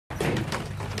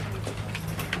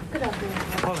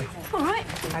Polly. All right.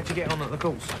 How'd you get on at the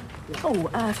course?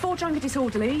 Oh, 4 drunken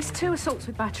disorderlies, 2 assaults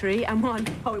with battery, and 1...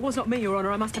 Oh, it was not me, Your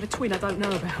Honour. I must have a twin I don't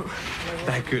know about.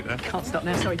 They're good, huh? Can't stop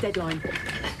now. Sorry, deadline.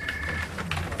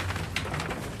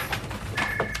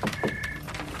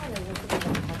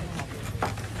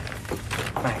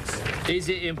 Max. Is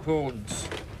it important?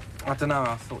 I don't know.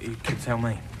 I thought you could tell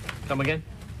me. Come again?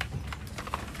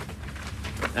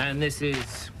 And this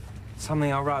is...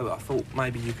 Something I wrote. I thought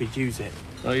maybe you could use it.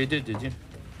 Oh, you did you?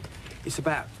 It's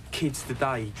about kids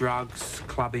today, drugs,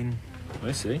 clubbing.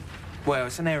 I see. Well,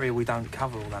 it's an area we don't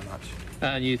cover all that much.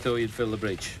 And you thought you'd fill the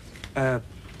breach?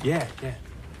 Yeah.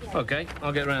 OK,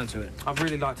 I'll get round to it. I'd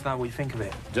really like to know what you think of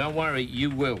it. Don't worry, you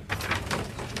will.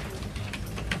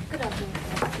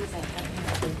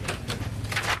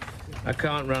 I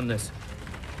can't run this.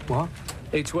 What?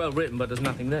 It's well written, but there's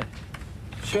nothing there.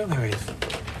 Sure there is.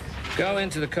 Go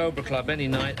into the Cobra Club any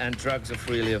night and drugs are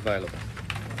freely available.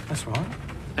 That's right.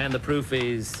 And the proof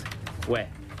is where?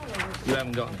 You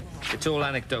haven't got any. It's all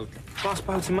anecdotal. But I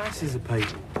spoke to masses of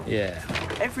people. Yeah.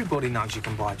 Everybody knows you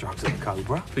can buy drugs at the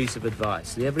Cobra. Piece of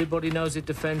advice. The everybody knows it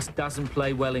defence doesn't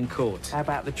play well in court. How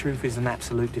about the truth is an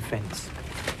absolute defence?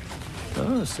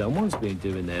 Oh, someone's been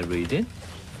doing their reading.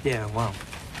 Yeah, well.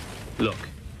 Look,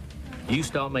 you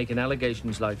start making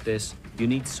allegations like this, you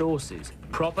need sources.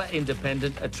 Proper,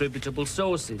 independent, attributable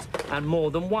sources. And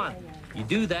more than one. You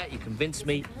do that, you convince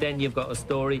me, then you've got a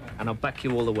story, and I'll back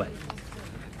you all the way.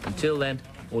 Until then,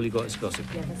 all you got is gossip.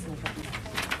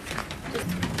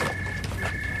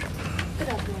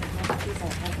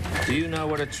 Do you know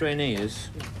what a trainee is?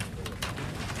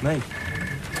 Me?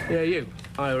 Yeah, you.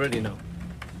 I already know.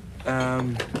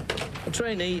 A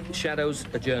trainee shadows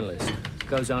a journalist,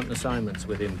 goes on assignments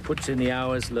with him, puts in the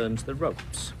hours, learns the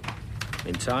ropes.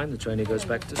 In time, the trainee goes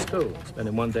back to school,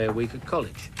 spending 1 day a week at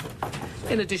college.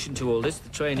 In addition to all this, the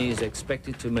trainee is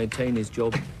expected to maintain his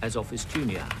job as office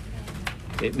junior.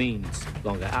 It means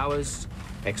longer hours,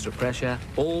 extra pressure,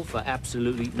 all for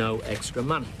absolutely no extra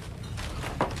money.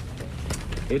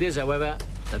 It is, however,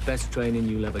 the best training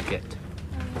you'll ever get.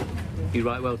 You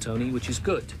write well, Tony, which is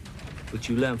good, but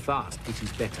you learn fast, which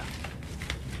is better.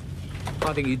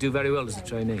 I think you do very well as a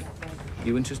trainee.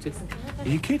 You interested? Are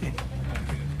you kidding?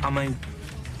 I mean,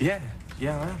 yeah, I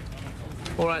am.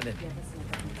 All right, then.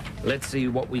 Let's see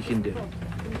what we can do.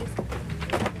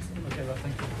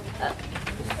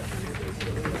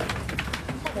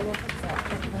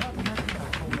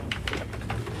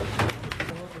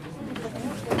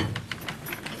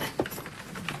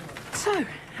 So,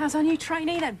 how's our new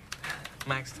trainee, then?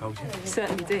 Max told you.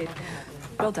 Certainly did.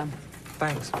 Well done.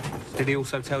 Thanks. Did he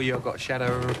also tell you I've got to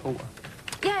shadow a reporter?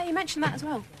 Yeah, he mentioned that as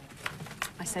well.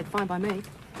 I said, fine by me.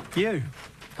 You?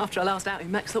 After our last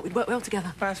outing, Max thought we'd work well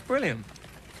together. That's brilliant.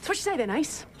 So what you say then,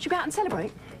 Ace? Should we go out and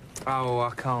celebrate? Oh,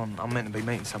 I can't. I'm meant to be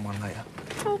meeting someone later.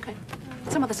 Oh, OK.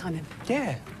 Some other time, then.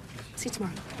 Yeah. See you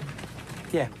tomorrow.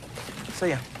 Yeah. See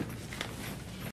ya.